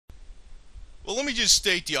Well, let me just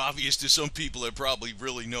state the obvious to some people that probably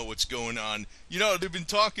really know what's going on. They've been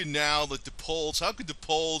talking now that the polls, how could the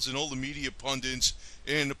polls and all the media pundits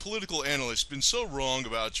and the political analysts been so wrong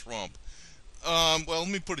about Trump? Well, let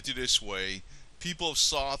me put it this way. People have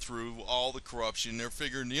saw through all the corruption. They're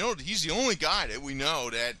figuring, he's the only guy that we know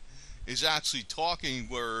that is actually talking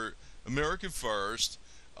where America first.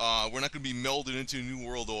 We're not going to be melded into a new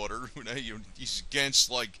world order. He's against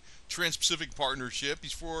like Trans-Pacific Partnership.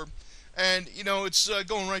 He's for, and it's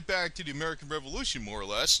going right back to the American Revolution more or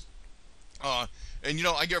less. And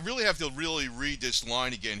I really have to really read this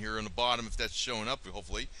line again here on the bottom if that's showing up.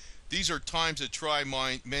 Hopefully, these are times that try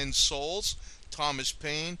men's souls. Thomas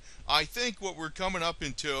Paine. I think what we're coming up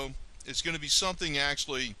into is going to be something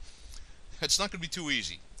actually. It's not going to be too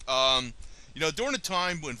easy. During the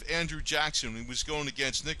time when Andrew Jackson was going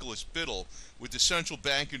against Nicholas Biddle with the Central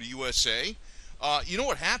Bank of the USA, you know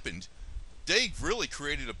what happened? They really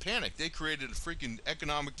created a panic. They created a freaking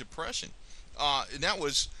economic depression. And that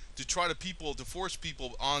was to try to force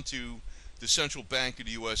people onto the Central Bank of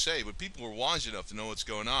the USA. But people were wise enough to know what's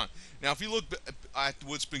going on. Now, if you look at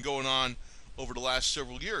what's been going on over the last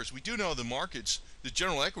several years, we do know the markets, the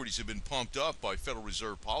general equities have been pumped up by Federal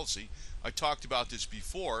Reserve policy. I talked about this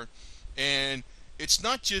before. And it's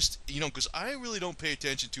not just, because I really don't pay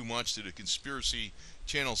attention too much to the conspiracy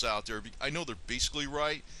channels out there. I know they're basically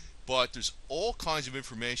right, but there's all kinds of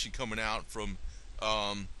information coming out from,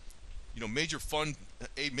 major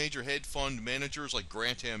hedge fund managers like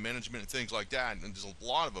Grantham Management and things like that. And there's a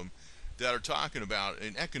lot of them that are talking about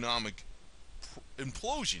an economic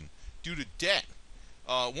implosion due to debt.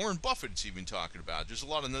 Warren Buffett's even talking about it. There's a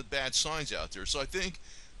lot of bad signs out there. So I think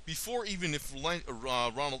before even if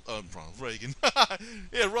Ronald Reagan,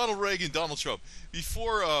 yeah, Ronald Reagan, Donald Trump,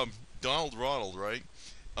 before Ronald, right?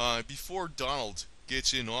 Before Donald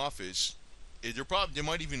gets in office, they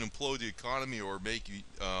might even implode the economy or make you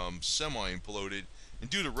semi-imploded and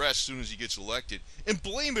do the rest as soon as he gets elected and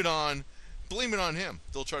blame it on him.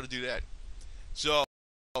 They'll try to do that. So.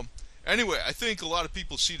 Anyway, I think a lot of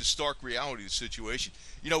people see the stark reality of the situation.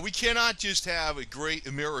 We cannot just have a great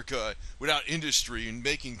America without industry and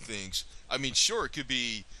making things. I mean, sure, it could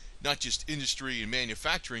be not just industry and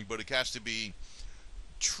manufacturing, but it has to be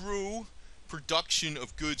true production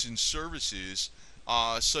of goods and services,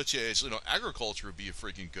 such as, agriculture would be a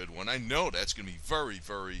freaking good one. I know that's going to be very,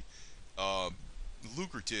 very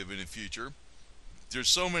lucrative in the future. There's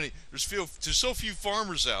so few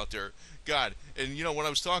farmers out there. God, and when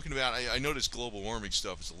I was talking about, I know this global warming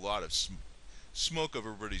stuff is a lot of smoke of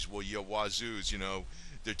everybody's wazoos.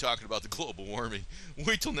 They're talking about the global warming.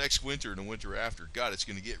 Wait till next winter and the winter after. God, it's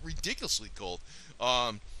going to get ridiculously cold,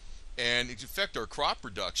 and it affect our crop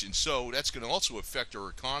production. So that's going to also affect our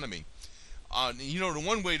economy. The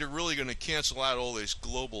one way they're really going to cancel out all this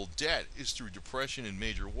global debt is through depression and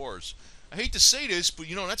major wars. I hate to say this, but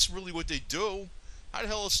that's really what they do. How the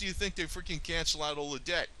hell else do you think they freaking cancel out all the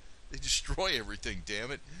debt? They destroy everything,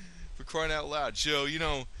 damn it. For crying out loud. So,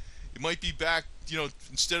 it might be back,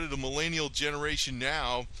 instead of the millennial generation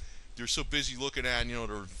now, they're so busy looking at, their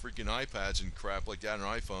freaking iPads and crap like that and their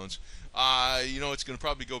iPhones. It's going to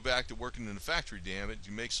probably go back to working in the factory, damn it,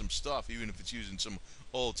 to make some stuff, even if it's using some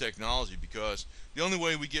old technology, because the only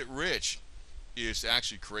way we get rich is to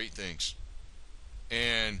actually create things.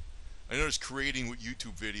 And I know there's creating with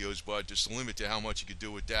YouTube videos, but just a limit to how much you could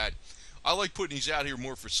do with that. I like putting these out here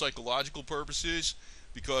more for psychological purposes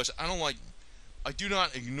because I do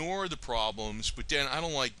not ignore the problems, but then I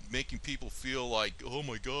don't like making people feel like, oh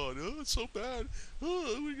my God, it's so bad,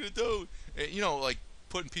 what are we going to do? And, like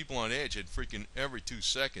putting people on edge at freaking every 2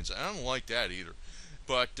 seconds. I don't like that either.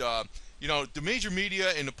 But, the major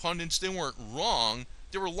media and the pundits, they weren't wrong.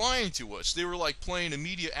 They were lying to us. They were like playing a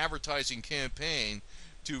media advertising campaign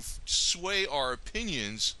to sway our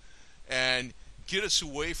opinions and get us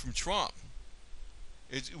away from Trump.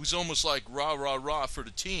 It was almost like rah, rah, rah for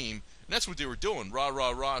the team. And that's what they were doing, rah, rah,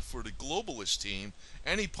 rah for the globalist team.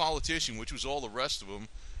 Any politician, which was all the rest of them,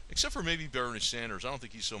 except for maybe Bernie Sanders. I don't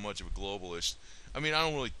think he's so much of a globalist. I mean,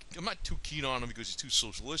 I'm not too keen on him because he's too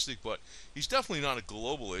socialistic, but he's definitely not a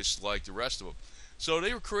globalist like the rest of them. So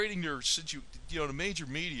they were creating the major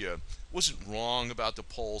media wasn't wrong about the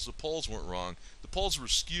polls. The polls weren't wrong. The polls were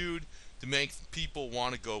skewed to make people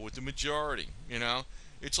want to go with the majority.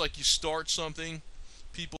 It's like you start something,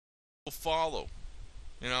 people follow.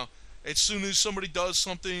 As soon as somebody does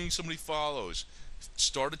something, somebody follows.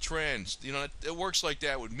 Start a trend. It works like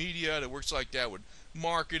that with media. It works like that with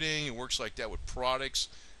marketing. It works like that with products.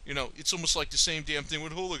 It's almost like the same damn thing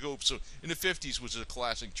with hula hoops. So in the 50s was a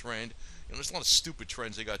classic trend. There's a lot of stupid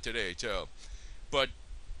trends they got today too. But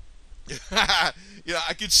Yeah,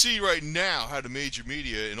 I can see right now how the major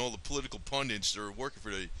media and all the political pundits that are working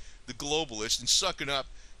for the globalists and sucking up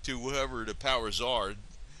to whoever the powers are.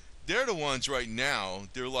 They're the ones right now.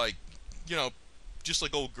 They're like, you know, just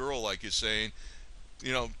like old girl like is saying,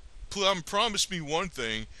 you know, promise me one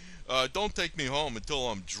thing, don't take me home until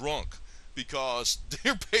I'm drunk, because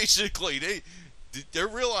they're basically they're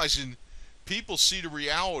realizing people see the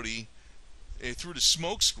reality through the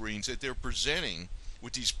smoke screens that they're presenting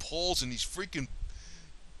with these polls and these freaking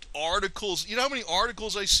articles. You know how many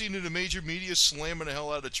articles I've seen in the major media slamming the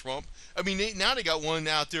hell out of Trump? I mean, now they got one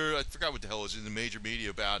out there. I forgot what the hell is in the major media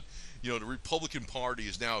about. You know, the Republican Party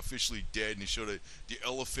is now officially dead, and they show the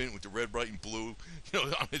elephant with the red, white, and blue, you know,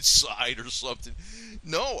 on its side or something.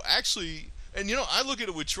 No, actually, and you know, I look at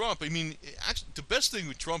it with Trump. I mean, actually, the best thing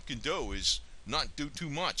that Trump can do is not do too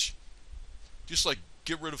much. Just like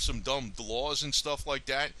get rid of some dumb laws and stuff like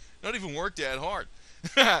that. Not even work that hard.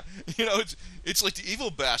 You know, it's like the evil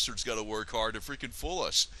bastards got to work hard to freaking fool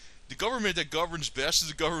us. The government that governs best is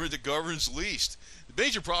the government that governs least. The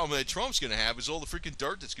major problem that Trump's going to have is all the freaking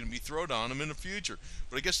dirt that's going to be thrown on him in the future.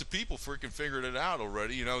 But I guess the people freaking figured it out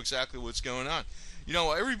already. You know exactly what's going on. You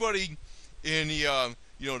know, everybody in the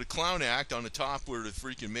you know, the clown act on the top where the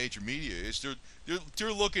freaking major media is,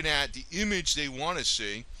 they're looking at the image they want to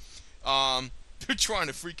see. They're trying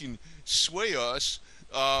to freaking sway us,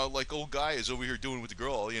 like old guy is over here doing with the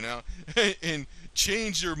girl, you know, and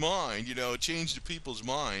change their mind, you know, change the people's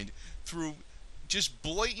mind through just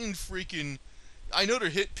blatant freaking. I know they're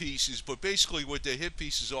hit pieces, but basically what the hit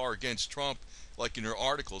pieces are against Trump, like in their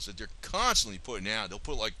articles that they're constantly putting out, they'll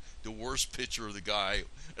put like the worst picture of the guy,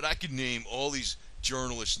 and I could name all these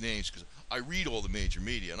journalists' names because I read all the major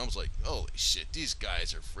media, and I was like, holy shit, these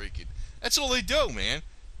guys are freaking. That's all they do, man.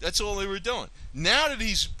 That's all they were doing. Now that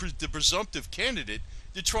he's the presumptive candidate,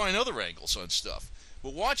 they're trying other angles on stuff.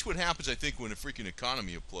 But watch what happens, I think, when the freaking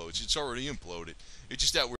economy implodes. It's already imploded. It's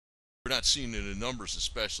just that we're not seeing it in the numbers,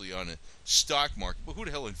 especially on the stock market. But who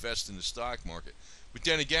the hell invests in the stock market? But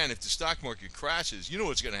then again, if the stock market crashes, you know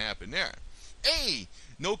what's going to happen there. Hey,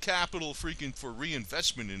 no capital freaking for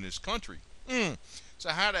reinvestment in this country. So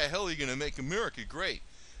how the hell are you going to make America great?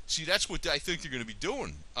 See, that's what I think they're going to be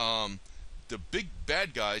doing. The big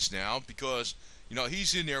bad guys now, because you know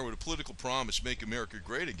he's in there with a political promise, make America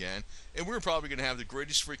great again, and we're probably going to have the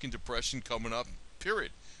greatest freaking depression coming up.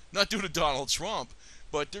 Period. Not due to Donald Trump,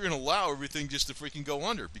 but they're going to allow everything just to freaking go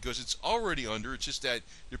under because it's already under. It's just that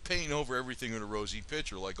they're painting over everything in a rosy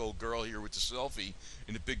picture, like old girl here with the selfie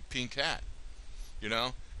and the big pink hat. You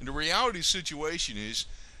know, and the reality situation is,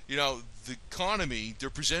 you know, the economy, they're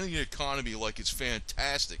presenting the economy like it's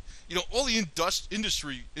fantastic. You know, all the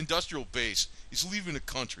industrial base is leaving the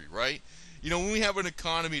country, right? You know, when we have an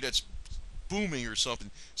economy that's booming or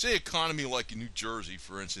something, say economy like in New Jersey,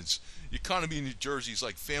 for instance, the economy in New Jersey is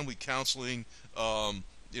like family counseling,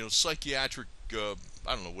 you know, psychiatric, I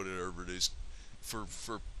don't know, whatever it is, for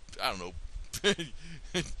I don't know,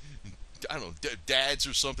 I don't know, dads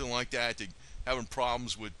or something like that, they having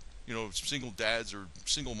problems with, you know, single dads or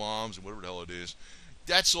single moms or whatever the hell it is.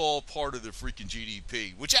 That's all part of the freaking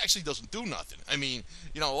GDP, which actually doesn't do nothing. I mean,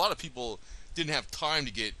 you know, a lot of people didn't have time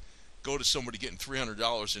to go to somebody getting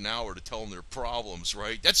 $300 an hour to tell them their problems,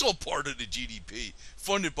 right? That's all part of the GDP,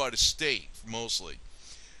 funded by the state mostly.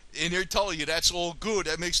 And they're telling you that's all good.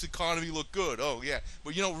 That makes the economy look good. Oh yeah,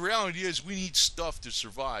 but you know, reality is we need stuff to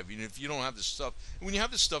survive. And if you don't have the stuff, when you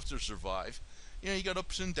have the stuff to survive, you know, you got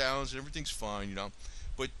ups and downs and everything's fine, you know.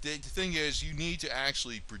 But the thing is, you need to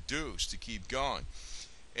actually produce to keep going.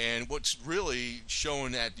 And what's really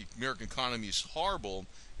showing that the American economy is horrible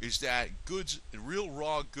is that goods, real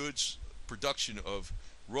raw goods, production of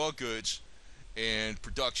raw goods and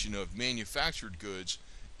production of manufactured goods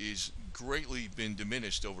is greatly been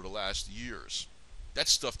diminished over the last years.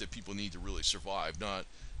 That's stuff that people need to really survive, not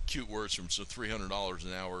cute words from some $300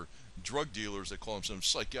 an hour drug dealers that call themselves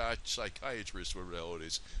psychiatrists, whatever the hell it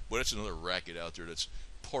is. But that's another racket out there that's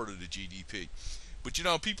part of the GDP. But you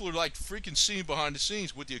know, people are like freaking seeing behind the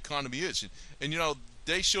scenes what the economy is. And you know,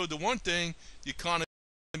 they showed the one thing, the economy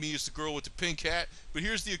is the girl with the pink hat, but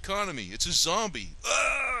here's the economy. It's a zombie.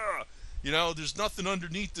 Ugh! You know, there's nothing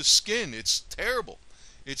underneath the skin. It's terrible.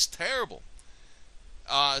 It's terrible.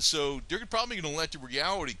 So they're probably going to let the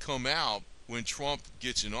reality come out when Trump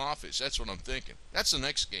gets in office. That's what I'm thinking. That's the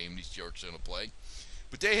next game these jerks are going to play.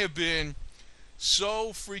 But they have been so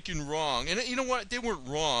freaking wrong. And you know what? They weren't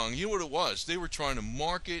wrong. You know what it was? They were trying to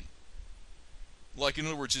market, like, in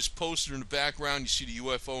other words, this poster in the background, you see the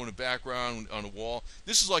UFO in the background on the wall.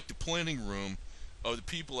 This is like the planning room of the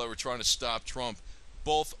people that were trying to stop Trump,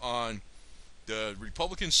 both on The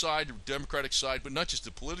Republican side, the Democratic side, but not just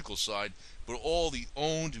the political side, but all the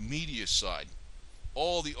owned media side.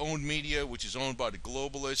 All the owned media, which is owned by the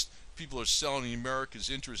globalists. People are selling America's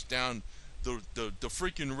interests down the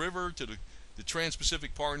freaking river to the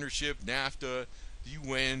Trans-Pacific Partnership, NAFTA, the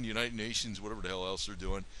UN, United Nations, whatever the hell else they're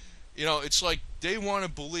doing. It's like they want to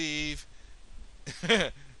believe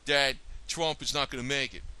that Trump is not going to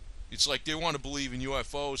make it. It's like they want to believe in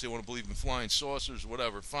UFOs, they want to believe in flying saucers,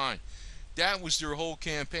 whatever, fine. That was their whole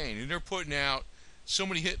campaign. And they're putting out so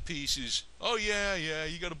many hit pieces. Oh, yeah,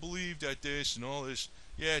 you got to believe that this and all this.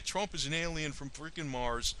 Yeah, Trump is an alien from freaking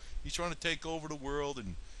Mars. He's trying to take over the world.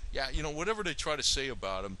 And, yeah, whatever they try to say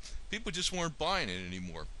about him, people just weren't buying it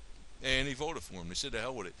anymore. And they voted for him. They said the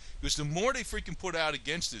hell with it. Because the more they freaking put out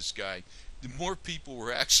against this guy, the more people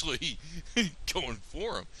were actually going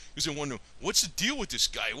for him. Because they wonder, what's the deal with this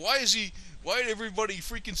guy? Why is everybody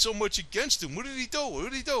freaking so much against him? What did he do?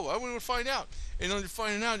 I want to find out. And they're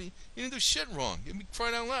finding out he didn't do shit wrong. I mean,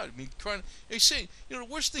 crying out loud. They say, the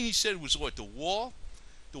worst thing he said was what? The wall?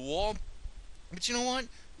 The wall? But you know what?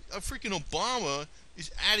 Freaking Obama is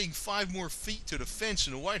adding 5 more feet to the fence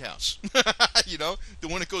in the White House. The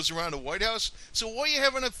one that goes around the White House. So why are you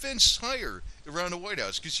having a fence higher around the White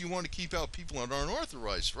House? Because you want to keep out people that aren't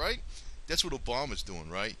authorized, right? That's what Obama's doing,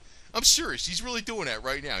 right? I'm serious. He's really doing that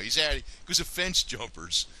right now. He's adding, because of fence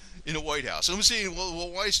jumpers in the White House. I'm saying, well,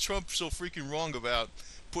 why is Trump so freaking wrong about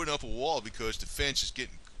putting up a wall? Because the fence is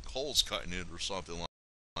getting holes cut in it or something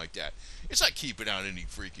like that. It's not keeping out any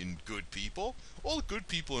freaking good people. All the good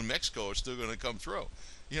people in Mexico are still going to come through.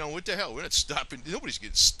 What the hell? We're not stopping. Nobody's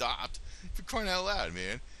getting stopped. For crying out loud,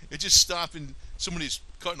 man. It's just stopping somebody's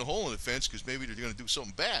cutting a hole in the fence because maybe they're going to do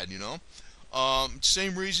something bad,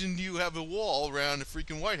 Same reason you have a wall around the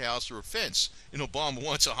freaking White House or a fence, and Obama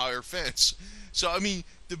wants a higher fence. So, I mean,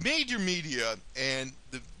 the major media and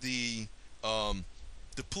the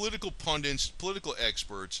political pundits, political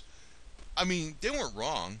experts, I mean, they weren't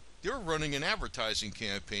wrong. They were running an advertising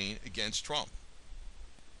campaign against Trump.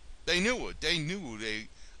 They knew it. They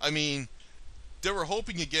were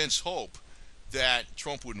hoping against hope that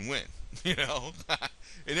Trump wouldn't win, and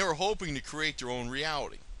they were hoping to create their own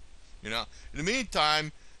reality, In the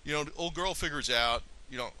meantime, the old girl figures out,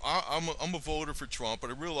 I'm a voter for Trump, but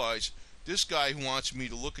I realize this guy who wants me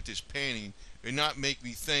to look at this painting and not make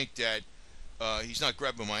me think that he's not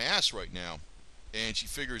grabbing my ass right now. And she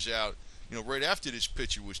figures out, right after this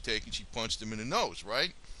picture was taken, she punched him in the nose,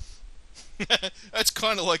 right? That's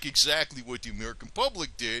kind of like exactly what the American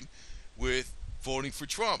public did with voting for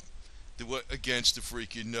Trump against the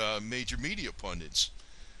freaking major media pundits.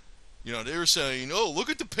 They were saying, oh, look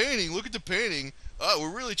at the painting.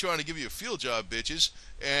 We're really trying to give you a field job, bitches.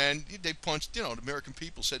 And they punched, the American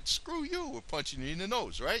people said, screw you, we're punching you in the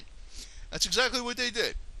nose, right? That's exactly what they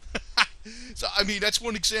did. So, I mean, that's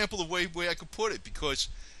one example of the way I could put it, because,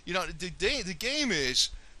 the game is,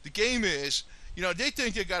 they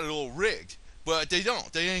think they got it all rigged, but they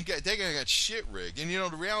don't. They got shit rigged. And,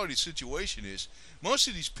 the reality situation is, most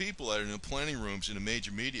of these people that are in the planning rooms in the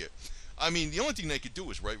major media, I mean, the only thing they could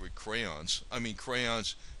do is write with crayons. I mean,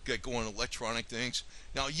 crayons get going electronic things.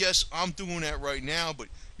 Now, yes, I'm doing that right now, but,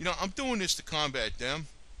 I'm doing this to combat them,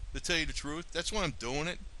 to tell you the truth. That's why I'm doing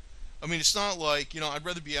it. I mean, it's not like, I'd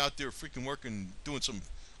rather be out there freaking working,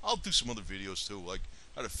 I'll do some other videos too, like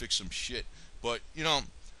how to fix some shit. But,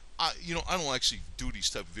 I don't actually do these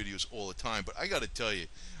type of videos all the time, but I got to tell you,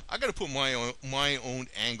 I got to put my own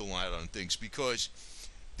angle out on things, because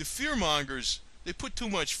the fearmongers, they put too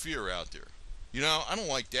much fear out there. I don't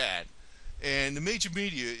like that. And the major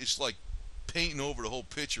media is like painting over the whole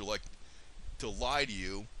picture, like to lie to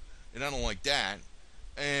you, and I don't like that.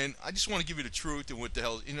 And I just want to give you the truth and what the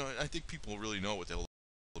hell, I think people really know what the hell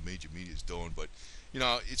the major media is doing, but,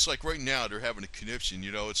 it's like right now they're having a conniption,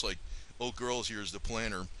 it's like, old girls here is the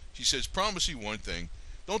planner. She says, promise you one thing,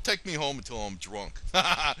 don't take me home until I'm drunk.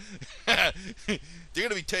 They're going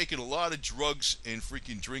to be taking a lot of drugs and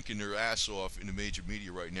freaking drinking their ass off in the major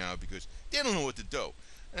media right now, because they don't know what to do.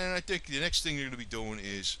 And I think the next thing they're going to be doing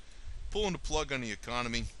is pulling the plug on the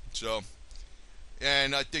economy. So,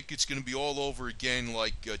 and I think it's going to be all over again,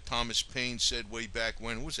 like Thomas Paine said way back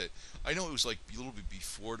when. What was it? I know it was like a little bit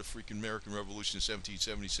before the freaking American Revolution in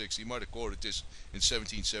 1776. He might have quoted this in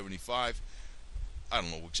 1775. I don't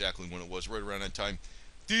know exactly when it was, right around that time.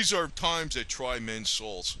 These are times that try men's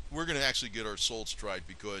souls. We're going to actually get our souls tried,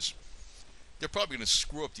 because they're probably going to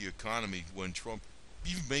screw up the economy when Trump,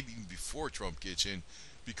 maybe even before Trump gets in,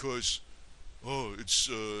 because, it's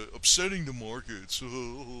upsetting the markets.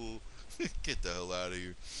 Get the hell out of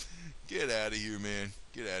here. Get out of here, man.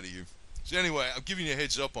 Get out of here. So anyway, I'm giving you a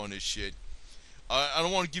heads up on this shit. I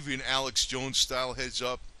don't want to give you an Alex Jones style heads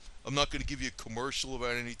up. I'm not going to give you a commercial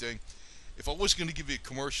about anything. If I was going to give you a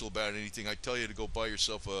commercial about anything, I'd tell you to go buy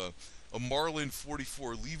yourself a Marlin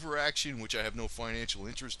 44 lever action, which I have no financial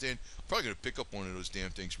interest in. I'm probably going to pick up one of those damn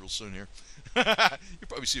things real soon here. You'll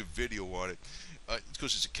probably see a video on it. It's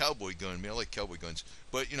because it's a cowboy gun, man. I like cowboy guns,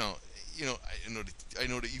 but I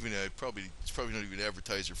know that even probably it's probably not even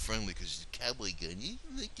advertiser friendly because it's a cowboy gun. You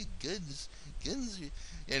like your guns.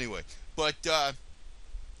 Anyway, but the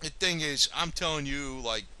thing is, I'm telling you,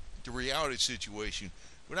 like the reality situation.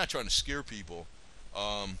 We're not trying to scare people,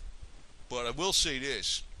 but I will say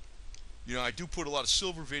this. I do put a lot of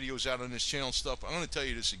silver videos out on this channel and stuff. I'm going to tell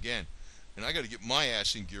you this again, and I got to get my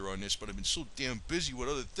ass in gear on this, but I've been so damn busy with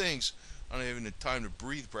other things, I don't have the time to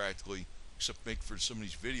breathe practically, except make for some of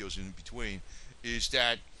these videos in between, is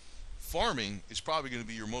that farming is probably going to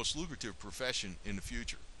be your most lucrative profession in the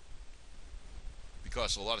future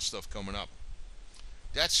because of a lot of stuff coming up.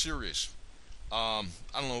 That's serious. I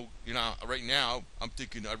don't know, right now, I'm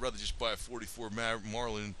thinking I'd rather just buy a 44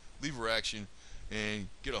 Marlin lever action and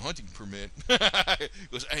get a hunting permit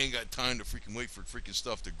because I ain't got time to freaking wait for freaking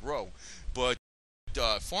stuff to grow. But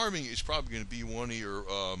farming is probably going to be one of your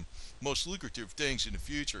most lucrative things in the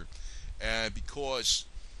future, and because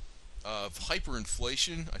of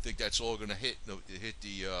hyperinflation, I think that's all going to hit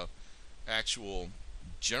the actual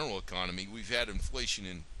general economy. We've had inflation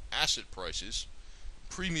in asset prices,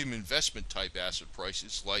 premium investment type asset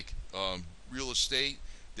prices like real estate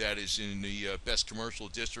that is in the best commercial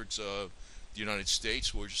districts of the United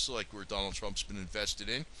States, where just like where Donald Trump's been invested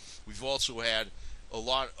in. We've also had a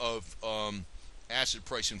lot of asset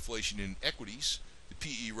price inflation in equities. The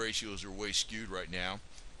PE ratios are way skewed right now,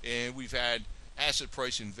 and we've had asset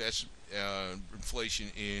price inflation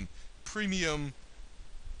in premium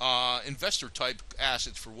investor type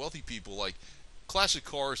assets for wealthy people, like classic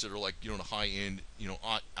cars that are like the high end,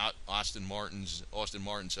 Austin Martins,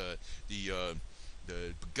 the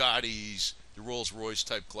Bugattis, the Rolls Royce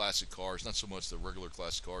type classic cars, not so much the regular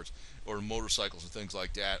classic cars, or motorcycles and things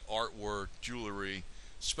like that, artwork, jewelry,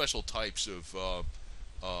 special types of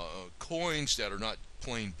coins that are not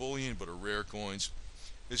plain bullion but are rare coins.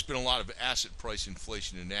 There's been a lot of asset price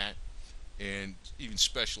inflation in that, and even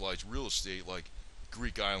specialized real estate like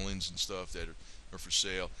Greek islands and stuff that are for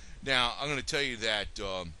sale. Now, I'm going to tell you that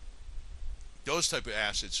those type of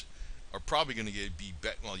assets are probably going to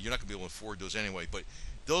well, you're not going to be able to afford those anyway, but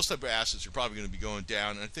those type of assets are probably going to be going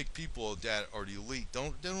down, and I think people that are the elite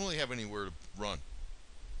don't really have anywhere to run.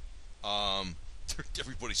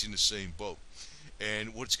 Everybody's in the same boat,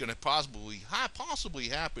 and what's going to possibly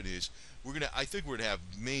happen is I think we're going to have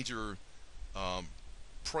major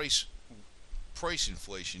price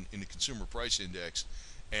inflation in the consumer price index,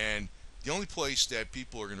 and the only place that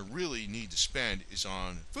people are going to really need to spend is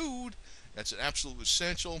on food. That's an absolute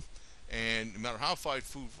essential, and no matter how high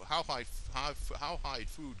food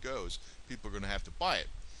goes, people are going to have to buy it.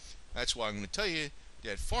 That's why I'm going to tell you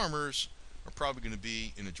that farmers are probably going to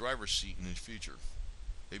be in the driver's seat in the future.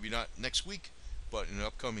 Maybe not next week, but in the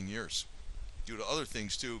upcoming years, due to other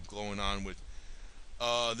things too going on with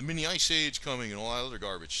the mini ice age coming and all that other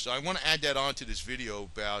garbage. So I want to add that on to this video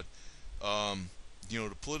about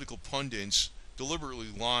the political pundits deliberately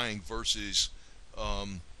lying versus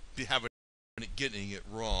getting it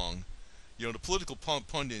wrong. The political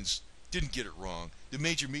pundits didn't get it wrong. The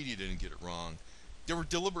major media didn't get it wrong. They were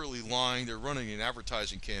deliberately lying. They're running an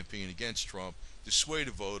advertising campaign against Trump, dissuade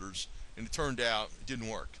voters, and it turned out it didn't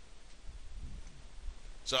work.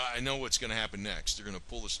 So I know what's going to happen next. They're going to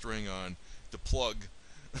pull the string on the plug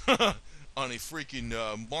on a freaking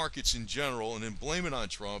markets in general, and then blame it on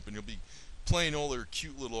Trump, and you'll be playing all their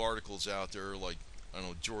cute little articles out there, like, I don't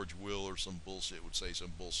know, George Will or some bullshit would say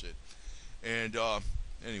some bullshit. And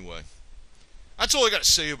anyway, that's all I got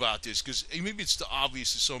to say about this, because maybe it's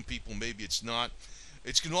obvious to some people, maybe it's not.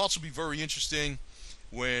 It's going to also be very interesting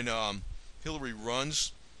when Hillary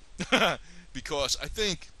runs, because I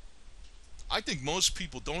think most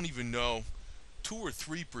people don't even know 2 or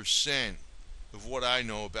 3% of what I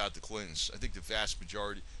know about the Clintons. I think the vast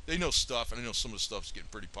majority, they know stuff, and I know some of the stuff's getting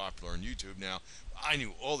pretty popular on YouTube now. I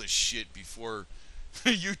knew all this shit before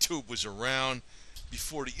YouTube was around,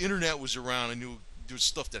 before the internet was around. I knew there was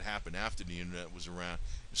stuff that happened after the internet was around,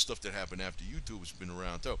 and stuff that happened after YouTube has been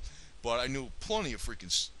around too. But I knew plenty of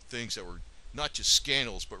freaking things that were not just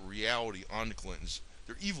scandals, but reality on the Clintons.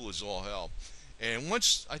 They're evil as all hell. And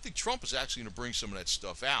I think Trump is actually going to bring some of that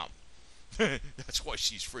stuff out. That's why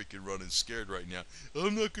she's freaking running scared right now.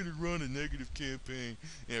 I'm not going to run a negative campaign.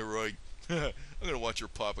 Yeah, right. I'm going to watch her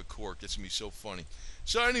pop a cork. It's going to be so funny.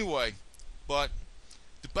 So anyway, but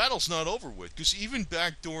The battle's not over with, because even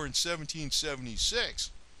back during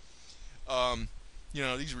 1776, um,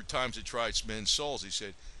 these were times that tried men's souls. He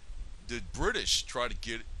said the British tried to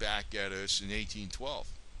get back at us in 1812,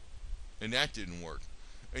 and that didn't work.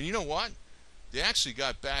 And you know what? They actually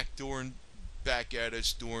got back at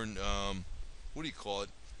us during what do you call it?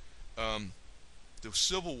 Um, the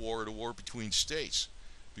Civil War, the war between states,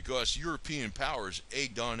 because European powers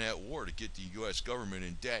egged on that war to get the U.S. government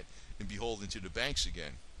in debt and beholden to the banks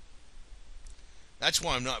again. That's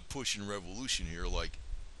why I'm not pushing revolution here like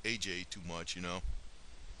AJ too much.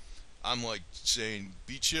 I'm like saying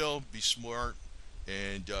be chill, be smart,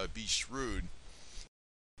 and be shrewd,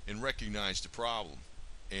 and recognize the problem.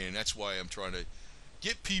 And that's why I'm trying to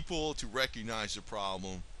get people to recognize the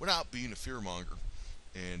problem without being a fearmonger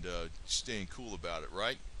and staying cool about it,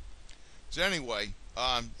 right? So anyway,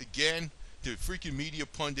 again, the freaking media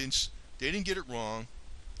pundits, they didn't get it wrong.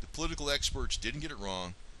 The political experts didn't get it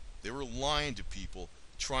wrong. They were lying to people,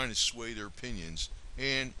 trying to sway their opinions,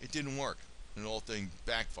 and it didn't work. And the whole thing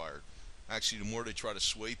backfired. Actually, the more they try to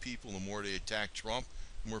sway people, the more they attack Trump,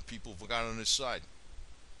 the more people got on his side.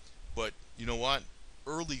 But you know what?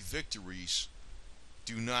 Early victories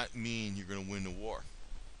do not mean you're going to win the war.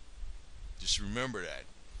 Just remember that.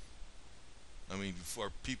 I mean, before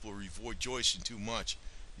people rejoicing too much,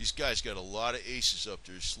 these guys got a lot of aces up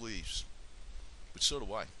their sleeves. But so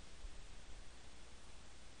do I.